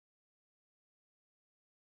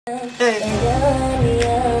Hey.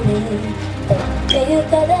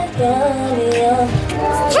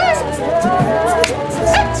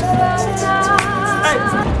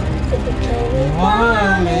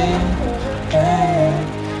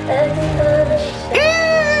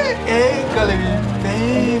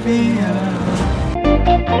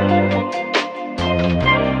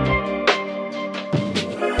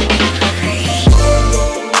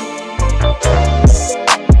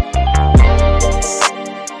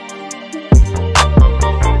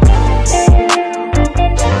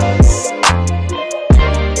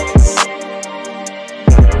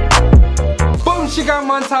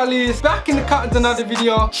 Montell is back in the cut with another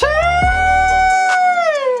video.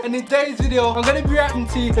 And in today's video, I'm going to be reacting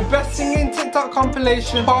to the best singing TikTok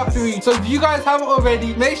compilation part 3. So if you guys haven't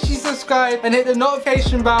already, make sure you subscribe and hit the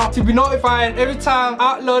notification bell to be notified every time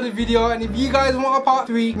I upload a video. And if you guys want a part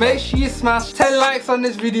 3, make sure you smash 10 likes on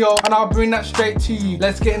this video and I'll bring that straight to you.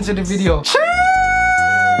 Let's get into the video.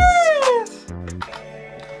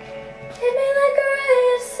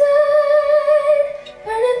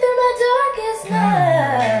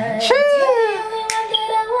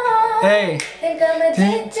 Hey,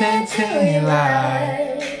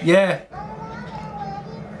 yeah.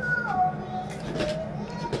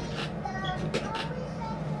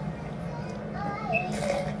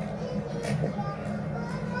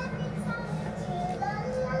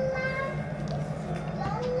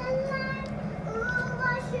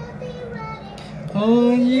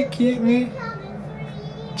 Oh, you keep me.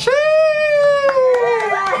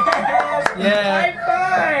 Yeah. High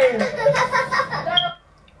five.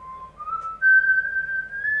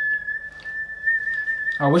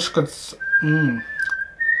 I wish I could, to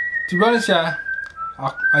be honest, yeah,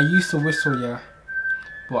 I used to whistle, yeah,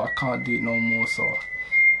 but I can't do it no more, so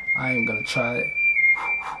I ain't gonna try it.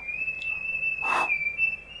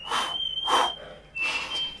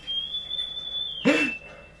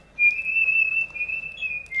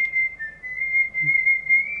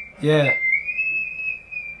 Yeah.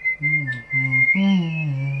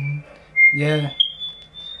 Yeah.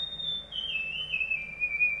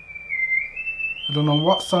 I don't know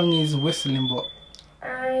what song he's whistling, but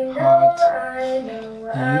I know.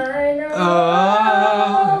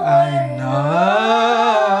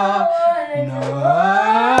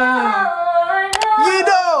 You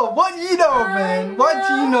know, what you know, man? What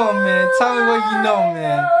do you know, man? Tell me what you know,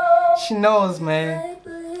 man. She knows, man.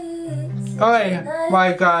 Alright,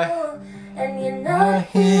 my guy. And you're not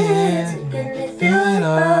here to get me feeling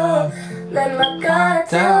up. Let my guard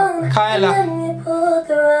down. Kyla.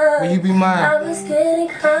 Will you be mine? I was getting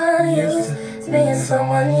kind used to being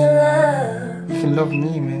someone you love. You can love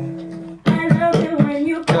me, man. I love it when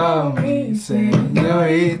you call me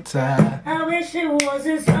señorita. I wish it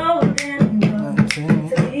wasn't so damn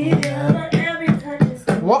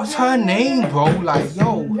What's her name, bro? Like,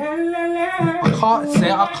 yo, I can't say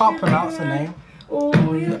it. I can't pronounce her name. To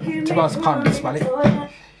be honest, I can't spell it.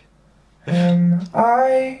 Am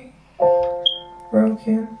I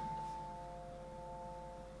broken?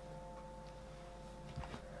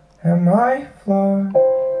 Am I flawed?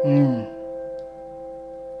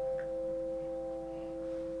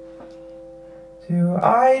 Do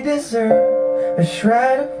I deserve a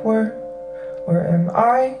shred of worth? Or am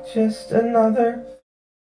I just another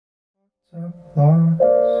lost cause?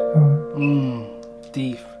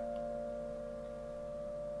 Deep.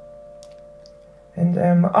 And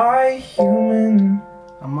am I human?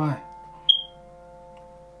 Am I?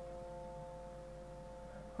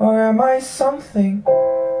 Or am I something?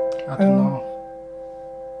 I don't know.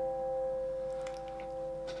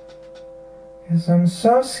 'Cause I'm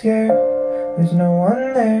so scared, there's no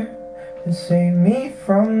one there to save me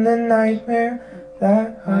from the nightmare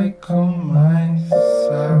that I call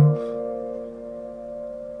myself.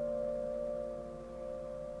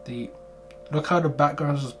 Deep. Look how the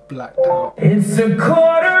background's just blacked out. It's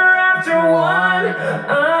 1:15.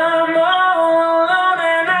 I'm all alone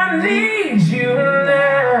and I need you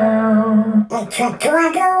now.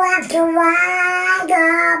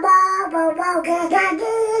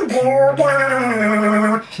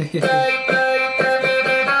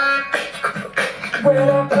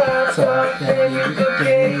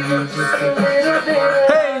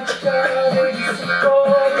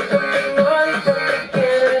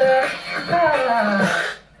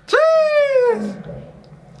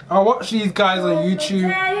 I watch these guys on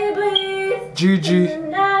YouTube. Juju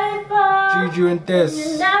and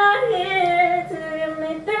this.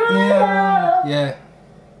 Yeah.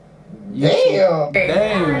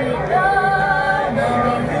 Damn.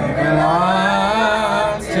 And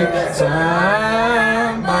I took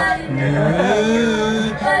time, but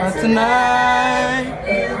knew tonight.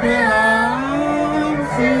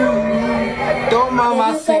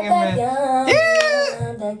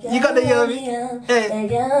 baby. Hey.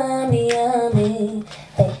 Yummy, yummy.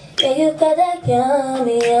 Hey, yeah, you got that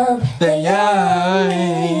yummy, yummy. The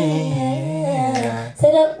yummy.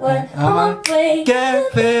 Say that word. Come on, play.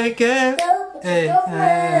 Get it. Hey.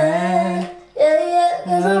 Yeah,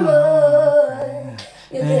 cause I'm bored.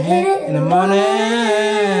 You can hit it in the morning.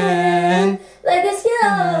 Like it's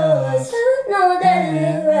yours. I know that it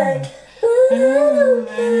ain't right. Ooh,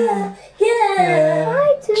 yeah. I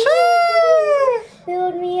do.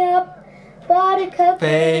 Build me up. Buttercup,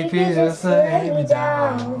 Baby, just lay me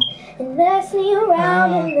down. And mess me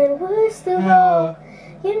around, and then worst of all,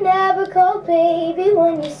 you never call baby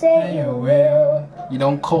when you say you will. You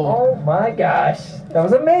don't call. Oh my gosh, that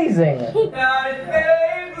was amazing.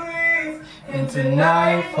 Into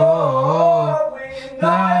nightfall,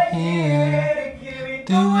 not here.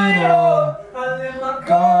 Do it all.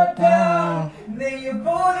 Go down.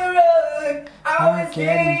 I'm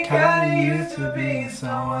getting kinda used to being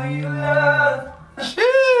someone you love.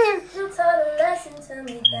 You taught a lesson to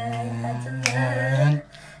me that I had to learn.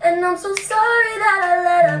 And I'm so sorry that I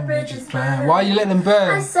let our bridges burn. Why are you letting them I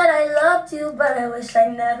burn? said I loved you, but I wish I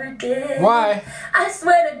never did. Why? I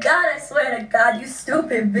swear to God, you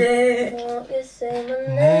stupid bitch. Won't you say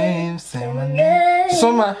my name? Say my name.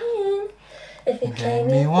 Summer. If you claim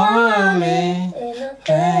me me, want me, ain't no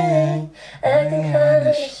thing. Acting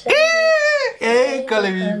kinda shady. Hey,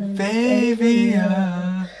 calling me baby.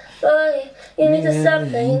 Boy, you need to stop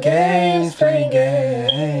playing games.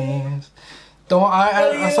 Don't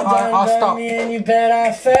I'll stop. And you bet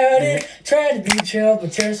I felt it. Tried to be chill,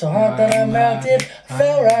 but you're so hot that I melted.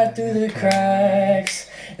 Fell right through the cracks.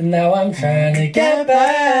 And now I'm trying to get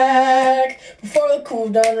back. Before the cool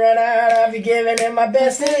done run out, I'll be giving it my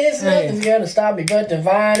best. It's nothing's gonna stop me but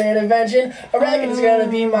divine intervention. I reckon it's gonna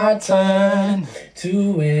be my turn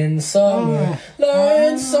to win some,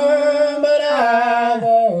 learn some, but I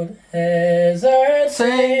won't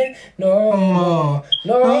hesitate no more,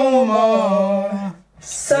 no more.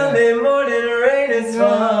 Sunday morning rain is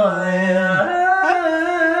falling.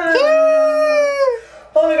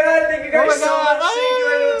 Oh my God, thank you guys so much. Thank you. I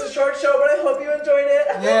know it's a short show, but I hope you enjoyed it.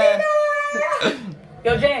 Yeah.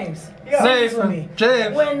 Yo, James. Say it for me.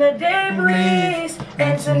 James. When the day bleeds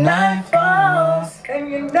and tonight falls and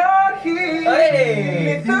you're not here,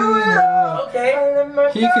 hey, do it all. Okay.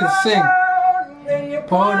 He can sing. Then you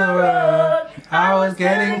Pour the rug. I was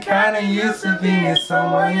getting kinda used to being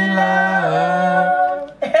someone you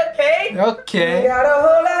love. Okay. Okay. You got a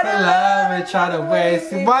whole lot I of love it, try to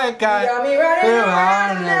waste it. Boy, God. got me right We're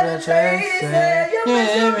on never chase it. You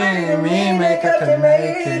and me make up to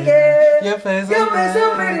make it. Your face so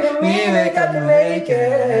pretty, we make up to make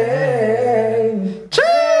it.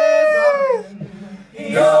 Cheers!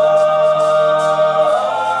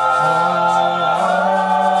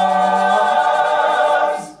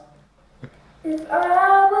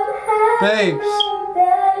 Babes,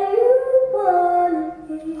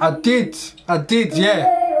 I did, yeah.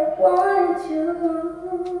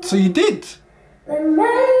 So you did?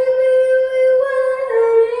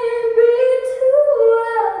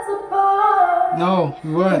 No,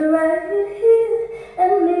 we weren't.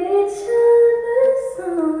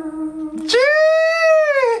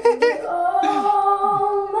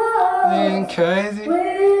 Ain't crazy.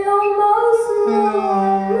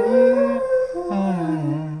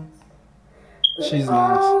 She's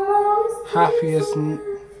nice. Happiest.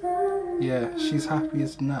 Yeah, she's happy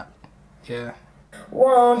as nut. Yeah.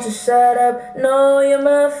 Won't you shut up? No, you're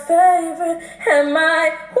my favorite. Am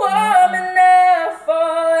I warm enough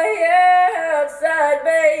for you outside,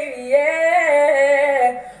 baby?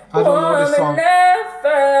 Yeah. I don't know this song.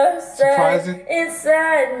 Surprising.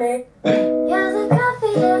 Inside me. You're the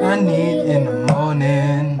coffee that I need in the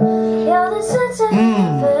morning. You're the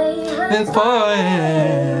sunshine, baby. It's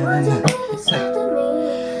pouring. Won't you give it to me?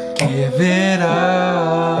 Give it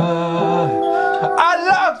up. I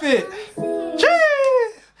love it.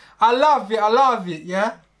 Jeez. I love it,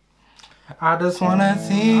 yeah. I just wanna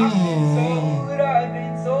sing. I've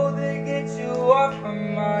been told to get you off my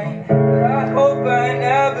mind, but I hope I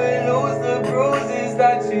never lose the bruises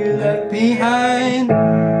that you left Behind.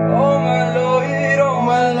 Oh my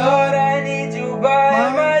Lord, I need you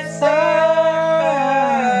by my side.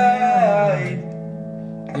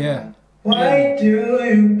 Yeah. Why do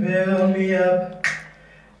you build me up,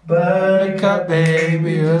 Buttercup,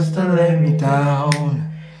 baby, used to let me down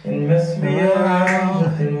and mess me around?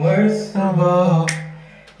 And worst of all,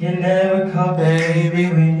 you never call baby,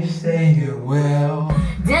 when you say you will.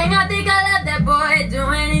 Dang, I think I love that boy. Do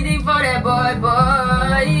anything for that boy.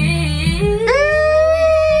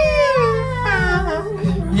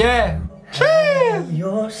 Yeah.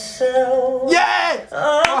 yourself. Yes.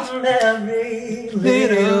 I'm never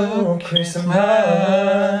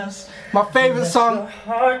Christmas. My favorite song.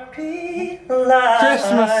 Heartbeat light.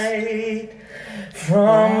 Christmas.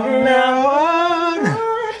 From now on,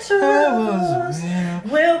 our troubles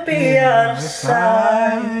will be out of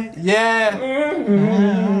sight. Yeah.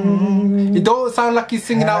 It don't sound like he's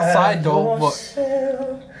singing outside though, but.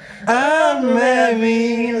 A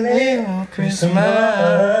merry little Christmas.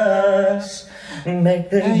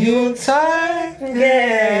 Make the Yuletide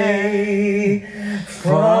gay.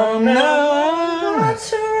 From now on, our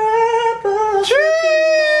troubles will be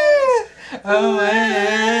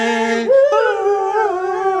away.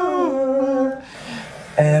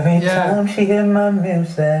 Every time she hear my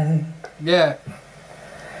music, Yeah.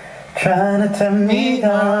 trying to turn me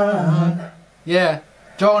on. Yeah.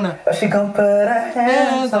 Jonah. But she gon' put her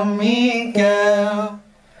hands on me, girl.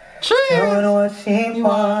 Doing what she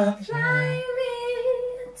wants.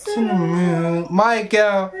 To the moon. My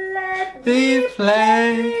girl. Be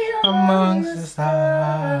play amongst the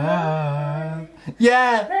stars.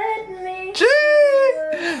 Yeah.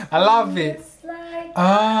 I love it.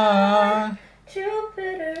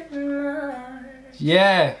 Jupiter and Mars.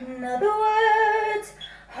 Yeah. In other words,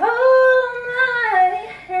 hold my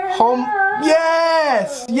hand. Home.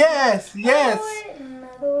 Yes. Yes. Yes. In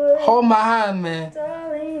other words, Hold my hand, man.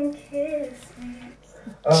 darling, kiss me.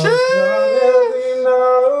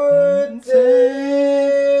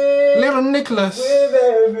 Little Nicholas. With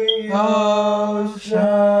every ocean,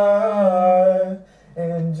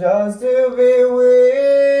 and just to be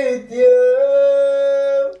with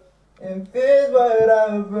you, and fix what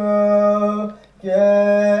I've broken,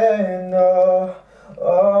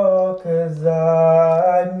 oh, 'cause I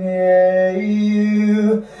need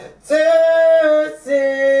you to see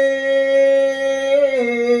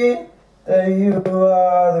that you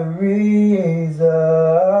are the reason.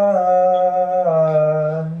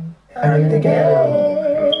 I need to get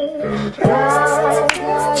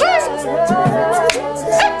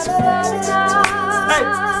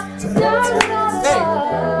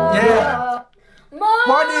Yeah.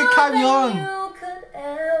 Why do you carry on?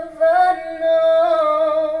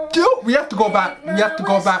 Dude, we have to go back. We have to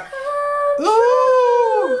go back.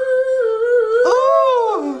 Ooh.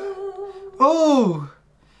 Ooh. Ooh.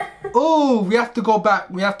 Ooh. We have to go back.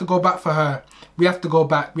 We have to go back for her. We have to go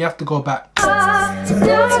back. We have to go back.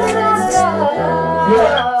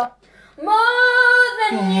 More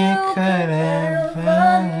than You could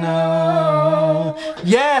ever know.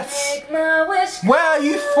 Yes. Where are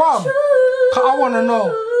you from? 'Cause I want to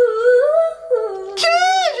know. She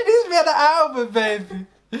needs to be at the album, baby.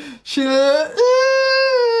 She.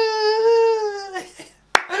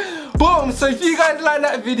 Boom. So if you guys like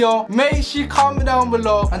that video, make sure you comment down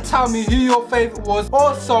below and tell me who your favorite was.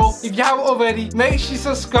 Also, if you haven't already, make sure you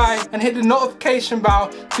subscribe and hit the notification bell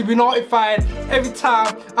to be notified every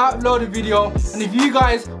time I upload a video. And if you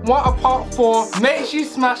guys want a part 4, make sure you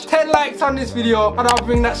smash 10 likes on this video and I'll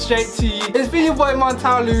bring that straight to you. It's been your boy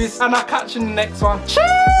Montell Lewis, and I'll catch you in the next one.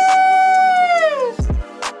 Cheers!